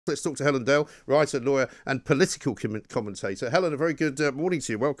Let's talk to Helen Dale, writer, lawyer, and political commentator. Helen, a very good morning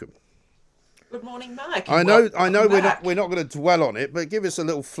to you. Welcome. Good morning, Mike. I And know we're not going to dwell on it, but give us a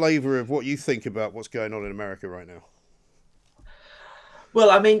little flavour of what you think about what's going on in America right now.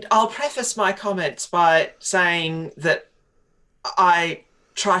 Well, I mean, I'll preface my comments by saying that I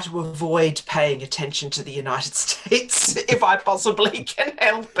try to avoid paying attention to the United States if I possibly can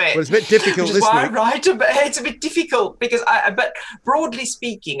help Well, it, it's a bit difficult which is this why I week. write about it's a bit difficult because but broadly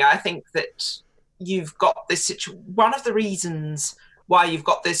speaking, I think that you've got this one of the reasons why you've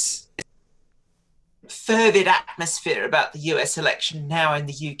got this fervid atmosphere about the US election now in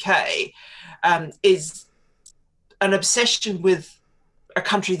the UK is an obsession with a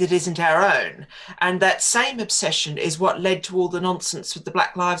country that isn't our own. And that same obsession is what led to all the nonsense with the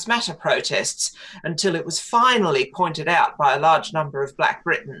Black Lives Matter protests until it was finally pointed out by a large number of Black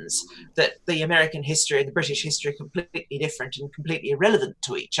Britons that the American history and the British history are completely different and completely irrelevant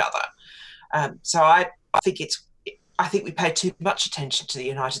to each other. So I think we pay too much attention to the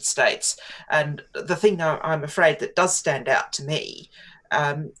United States. And the thing I'm afraid that does stand out to me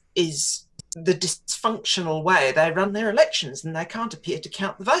is the dysfunctional way they run their elections, and they can't appear to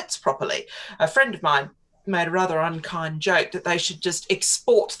count the votes properly. A friend of mine made a rather unkind joke that they should just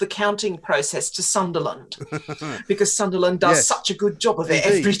export the counting process to Sunderland because Sunderland does such a good job of it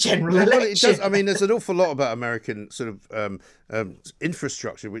every general election. Well, it does. I mean, there's an awful lot about American sort of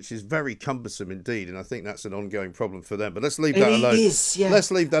infrastructure which is very cumbersome indeed, and I think that's an ongoing problem for them. But let's leave that alone.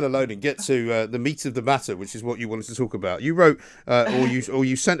 Let's leave that alone and get to the meat of the matter, which is what you wanted to talk about. You wrote, or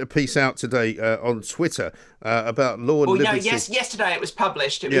you sent a piece out today on Twitter about law and liberty. No, yesterday it was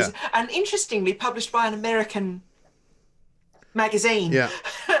published. It was, and interestingly, published by an American magazine. Yeah.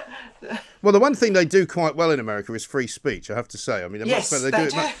 Well, the one thing they do quite well in America is free speech, I have to say. I mean,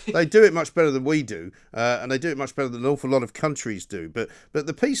 they do it much better than we do, and they do it much better than an awful lot of countries do. But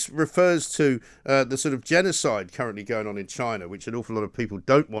the piece refers to the sort of genocide currently going on in China, which an awful lot of people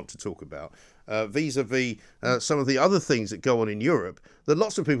don't want to talk about, vis-a-vis some of the other things that go on in Europe that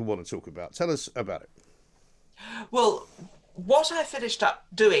lots of people want to talk about. Tell us about it. Well, what I finished up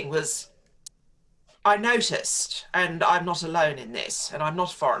doing was I noticed, and I'm not alone in this, and I'm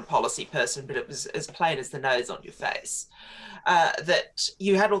not a foreign policy person, but it was as plain as the nose on your face, that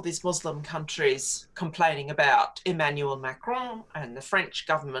you had all these Muslim countries complaining about Emmanuel Macron and the French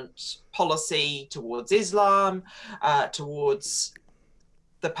government policy towards Islam, towards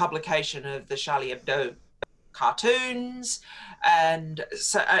the publication of the Charlie Hebdo cartoons, and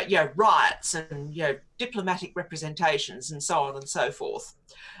so riots and diplomatic representations and so on and so forth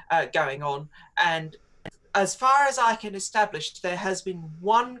going on. And as far as I can establish, there has been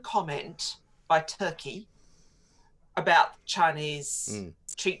one comment by Turkey about Chinese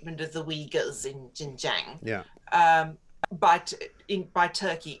treatment of the Uyghurs in Xinjiang by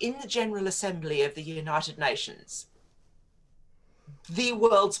Turkey in the General Assembly of the United Nations. The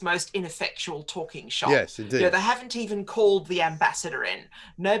world's most ineffectual talking shop. Yes, indeed. They haven't even called the ambassador in.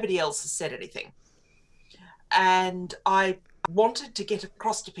 Nobody else has said anything. And I wanted to get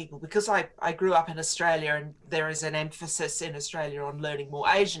across to people because I grew up in Australia, and there is an emphasis in Australia on learning more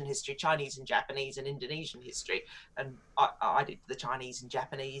Asian history, Chinese and Japanese and Indonesian history. And I did the Chinese and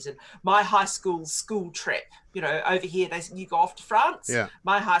Japanese. And my high school trip, over here, you go off to France. Yeah.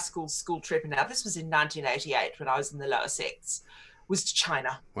 My high school trip, and now this was in 1988 when I was in the lower sixths, was to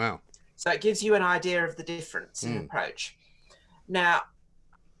China. Wow. So it gives you an idea of the difference in approach. Now,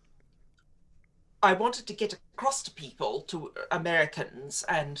 I wanted to get across to people, to Americans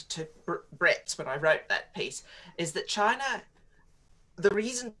and to Brits when I wrote that piece, is that China, the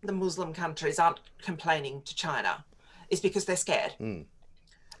reason the Muslim countries aren't complaining to China is because they're scared.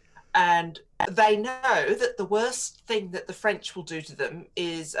 And they know that the worst thing that the French will do to them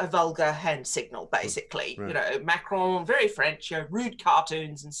is a vulgar hand signal, basically. Right. Macron, very French, rude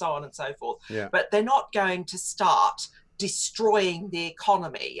cartoons and so on and so forth. Yeah. But they're not going to start destroying the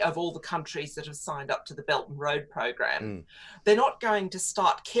economy of all the countries that have signed up to the Belt and Road program. They're not going to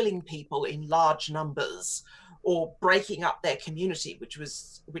start killing people in large numbers or breaking up their community, which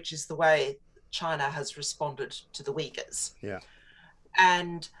is the way China has responded to the Uyghurs. Yeah.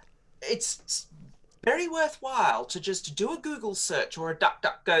 And it's very worthwhile to just do a Google search or a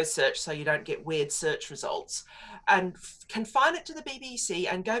DuckDuckGo search so you don't get weird search results, and confine it to the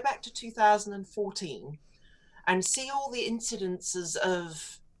BBC and go back to 2014 and see all the incidences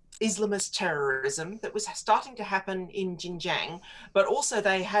of Islamist terrorism that was starting to happen in Xinjiang, but also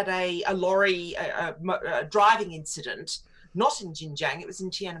they had a lorry a driving incident, not in Xinjiang, it was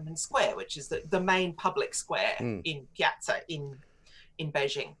in Tiananmen Square, which is the main public square in Piazza in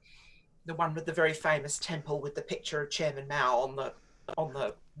Beijing. The one with the very famous temple with the picture of Chairman Mao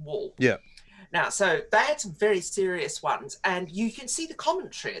the wall. Yeah. Now, so they had some very serious ones, and you can see the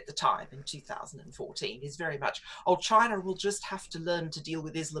commentary at the time in 2014 is very much, oh, China will just have to learn to deal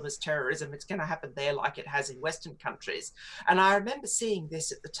with Islamist terrorism. It's going to happen there like it has in Western countries. And I remember seeing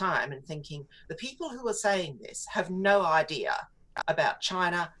this at the time and thinking, the people who are saying this have no idea about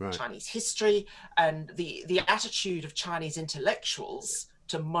China, right, Chinese history, and the attitude of Chinese intellectuals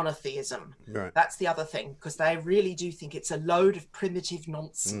to monotheism. Right. That's the other thing, because they really do think it's a load of primitive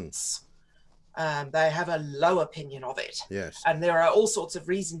nonsense. They have a low opinion of it. Yes. And there are all sorts of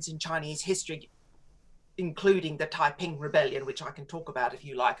reasons in Chinese history, including the Taiping Rebellion, which I can talk about if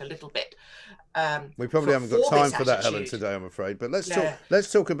you like a little bit. We probably haven't got time for that, Helen, today, I'm afraid. But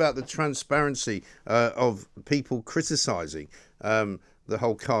let's talk about the transparency of people criticising the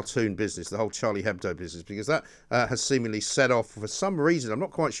whole cartoon business, the whole Charlie Hebdo business, because that has seemingly set off for some reason. I'm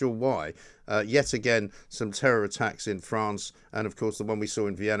not quite sure why. Yet again, some terror attacks in France, and of course the one we saw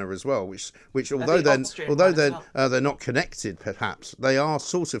in Vienna as well. Which although they're not connected, perhaps they are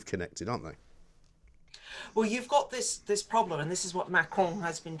sort of connected, aren't they? Well, you've got this problem, and this is what Macron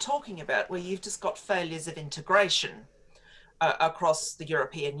has been talking about, where you've just got failures of integration across the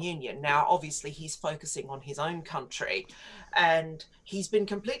European Union. Now, obviously, he's focusing on his own country, and he's been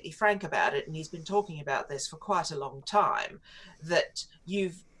completely frank about it, and he's been talking about this for quite a long time, that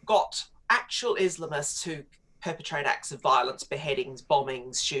you've got actual Islamists who perpetrate acts of violence, beheadings,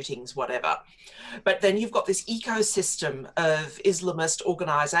 bombings, shootings, whatever. But then you've got this ecosystem of Islamist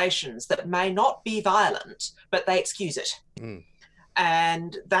organizations that may not be violent, but they excuse it. Mm.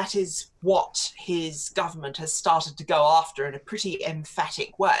 And that is what his government has started to go after in a pretty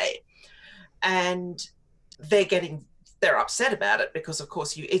emphatic way. And they're upset about it because, of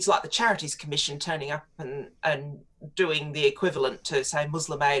course, it's like the Charities Commission turning up and doing the equivalent to, say,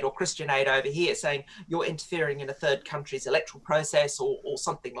 Muslim Aid or Christian Aid over here, saying you're interfering in a third country's electoral process or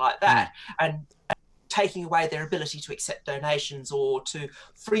something like that, and taking away their ability to accept donations or to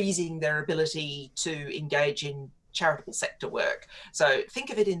freezing their ability to engage in charitable sector work. So think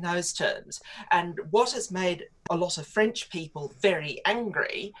of it in those terms. And what has made a lot of French people very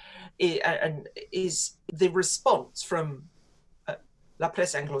angry is the response from la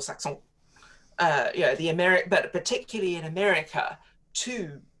presse anglo-saxon, but particularly in America,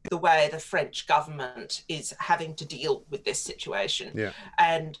 to the way the French government is having to deal with this situation. Yeah.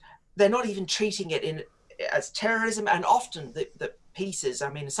 And they're not even treating it as terrorism, and often the pieces, I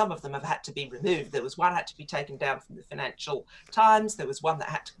mean, some of them have had to be removed. There was one had to be taken down from the Financial Times. There was one that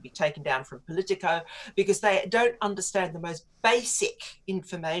had to be taken down from Politico, because they don't understand the most basic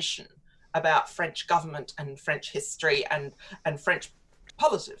information about French government and French history and French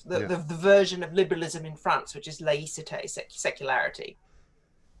politics, the version of liberalism in France, which is laïcité, secularity.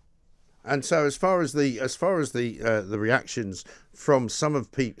 And so, as far as the reactions from some of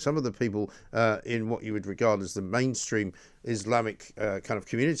the people in what you would regard as the mainstream Islamic kind of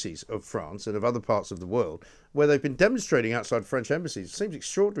communities of France and of other parts of the world, where they've been demonstrating outside French embassies, it seems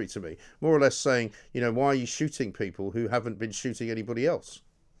extraordinary to me. More or less saying, why are you shooting people who haven't been shooting anybody else?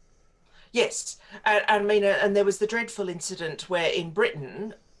 Yes, and there was the dreadful incident where in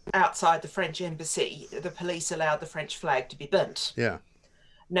Britain, outside the French embassy, the police allowed the French flag to be burnt. Yeah.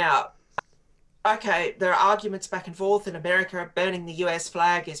 Now, okay, there are arguments back and forth. In America, burning the US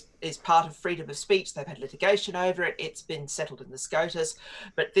flag is part of freedom of speech. They've had litigation over it. It's been settled in the SCOTUS.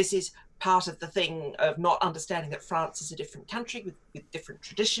 But this is part of the thing of not understanding that France is a different country with different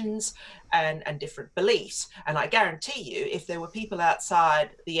traditions and different beliefs. And I guarantee you, if there were people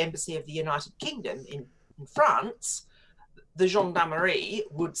outside the embassy of the United Kingdom in France, the gendarmerie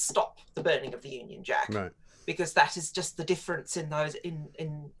would stop the burning of the Union Jack. Right. Because that is just the difference in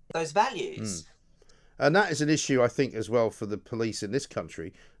those values. And that is an issue, I think, as well for the police in this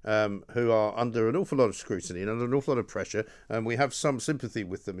country, who are under an awful lot of scrutiny and under an awful lot of pressure. And we have some sympathy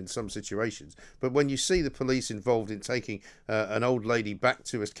with them in some situations. But when you see the police involved in taking an old lady back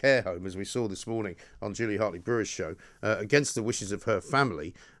to a care home, as we saw this morning on Julie Hartley-Brewer's show, against the wishes of her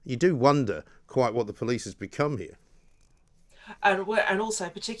family, you do wonder quite what the police has become here. And also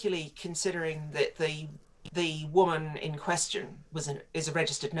particularly considering that the woman in question is a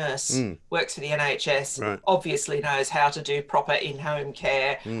registered nurse, works for the NHS, right, obviously knows how to do proper in-home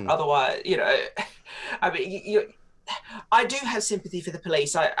care. Otherwise, I mean, I do have sympathy for the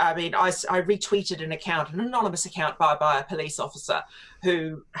police. I retweeted an anonymous account by a police officer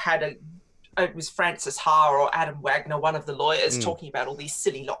who had it was Francis Ha or Adam Wagner, one of the lawyers, talking about all these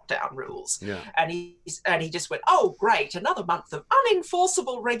silly lockdown rules. Yeah. And he just went, oh, great, another month of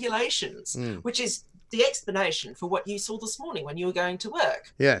unenforceable regulations, which is the explanation for what you saw this morning when you were going to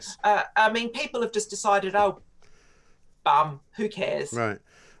work. Yes. People have just decided, Who cares? Right.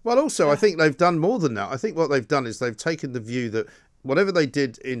 Well, also, I think they've done more than that. I think what they've done is they've taken the view that whatever they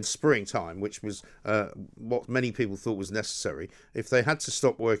did in springtime, which was what many people thought was necessary, if they had to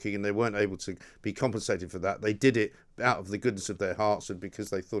stop working and they weren't able to be compensated for that, they did it out of the goodness of their hearts and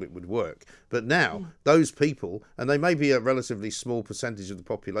because they thought it would work. But now, those people, and they may be a relatively small percentage of the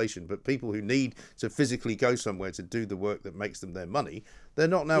population, but people who need to physically go somewhere to do the work that makes them their money, they're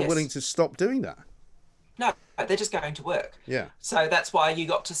not now willing to stop doing that. No, they're just going to work. Yeah. So that's why you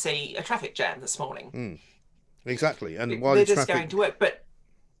got to see a traffic jam this morning. Exactly. And while they're just going to work. But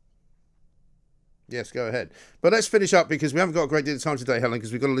yes, go ahead. But let's finish up because we haven't got a great deal of time today, Helen,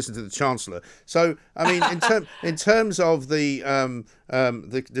 because we've got to listen to the Chancellor. So, I mean, in terms of the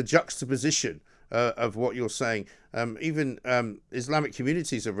juxtaposition of what you're saying, even Islamic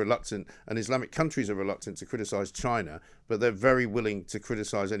communities are reluctant and Islamic countries are reluctant to criticise China, but they're very willing to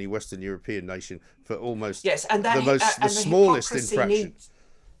criticise any Western European nation for almost the smallest infraction.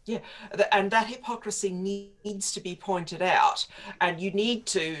 And that hypocrisy needs to be pointed out, and you need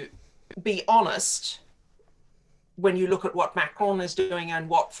to be honest when you look at what Macron is doing and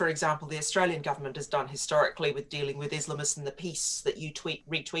what, for example, the Australian government has done historically with dealing with Islamists, and the piece that you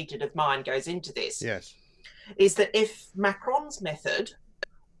retweeted of mine goes into this. Yes. Is that if Macron's method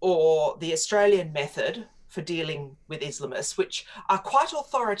or the Australian method for dealing with Islamists, which are quite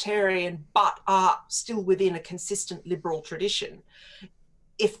authoritarian but are still within a consistent liberal tradition,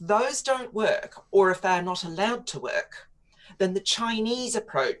 if those don't work, or if they're not allowed to work, then the Chinese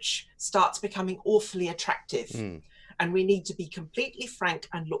approach starts becoming awfully attractive. And we need to be completely frank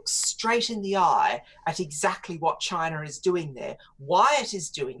and look straight in the eye at exactly what China is doing there, why it is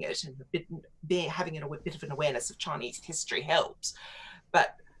doing it, and having a bit of an awareness of Chinese history helps.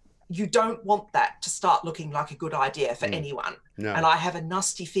 But you don't want that to start looking like a good idea for anyone. No. And I have a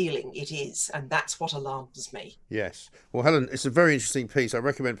nasty feeling it is, and that's what alarms me. Yes. Well, Helen, it's a very interesting piece. I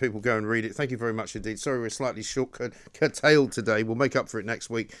recommend people go and read it. Thank you very much indeed. Sorry we're slightly curtailed today. We'll make up for it next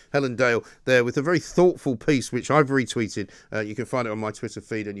week. Helen Dale there with a very thoughtful piece, which I've retweeted. You can find it on my Twitter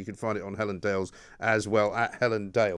feed, and you can find it on Helen Dale's as well, at Helen Dale.